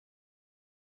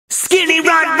Skinny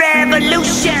Runt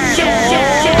Revolution.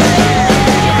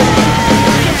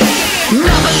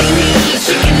 Numbly knees,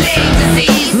 chicken leg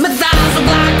disease, my thighs are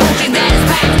black poetry that is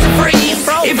packed to freeze.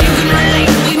 If you can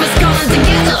relate, we must come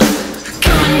together.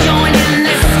 Come and join in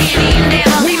this skinny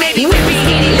endeavor. We may be whippy,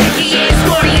 skinny, lecky, and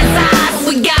squirty inside.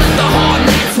 We got the hard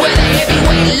knocks where the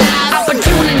heavyweight lies.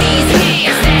 Opportunities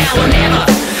here, now or never.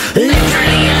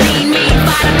 Literally a lean meat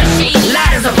fighting machine,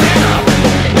 light as a feather.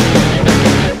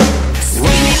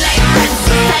 Skinny like that,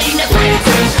 sustain the fight.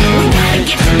 We gotta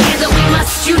get together, we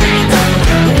must unite.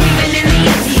 Weaving in the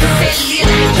empty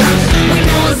cellulite. We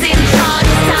know who's in charge,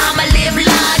 it's time to live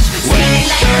large. Skinny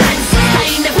like that,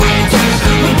 sustain the fight.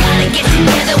 We gotta get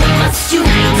together, we must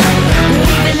unite.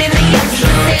 Weaving in the empty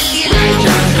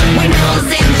cellulite. We know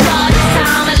who's in charge, it's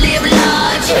time to live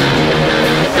large.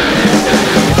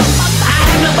 I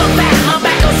have no back, my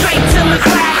back goes straight to my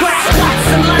crack. Squats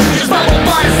and lunges, bubble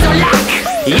butters don't lack.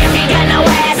 If you got no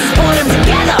asses, put them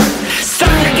together.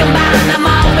 Start to combine them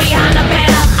all behind the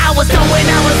banner. I was told when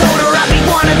I was older I'd be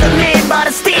one of the men, but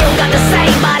I still got the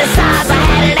same body size I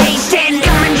had at age 10.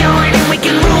 Come and join and we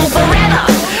can rule forever.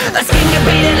 A skinny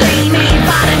bit of lean mean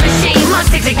fighting machine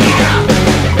must stick together.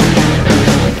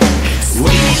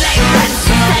 Skinny like that,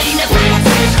 sustain the fight.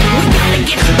 We gotta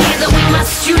get together, we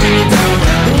must unite.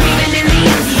 Weaving in the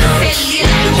empty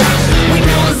cellulite. We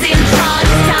know who's in charge,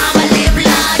 it's time to live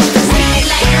large. Skinny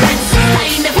like that,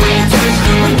 sustain the fight.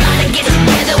 We gotta get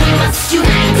together, we must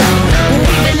unite.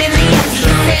 Weaving in the empty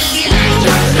cellulite.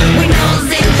 We know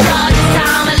who's in charge, it's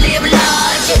time to live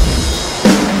large.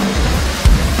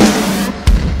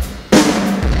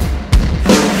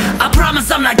 I promise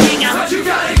I'm not ginger, But you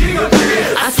gotta king up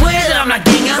here. I swear that I'm not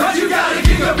ginger. But you gotta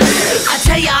king up here. I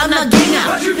tell ya I'm not ginger.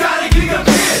 But you gotta king up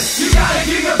here. You gotta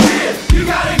king up here. You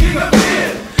gotta king up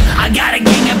here. I gotta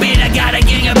ging a bit, I gotta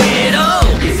ging a bit, oh.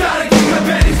 He's gotta king up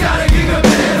and he's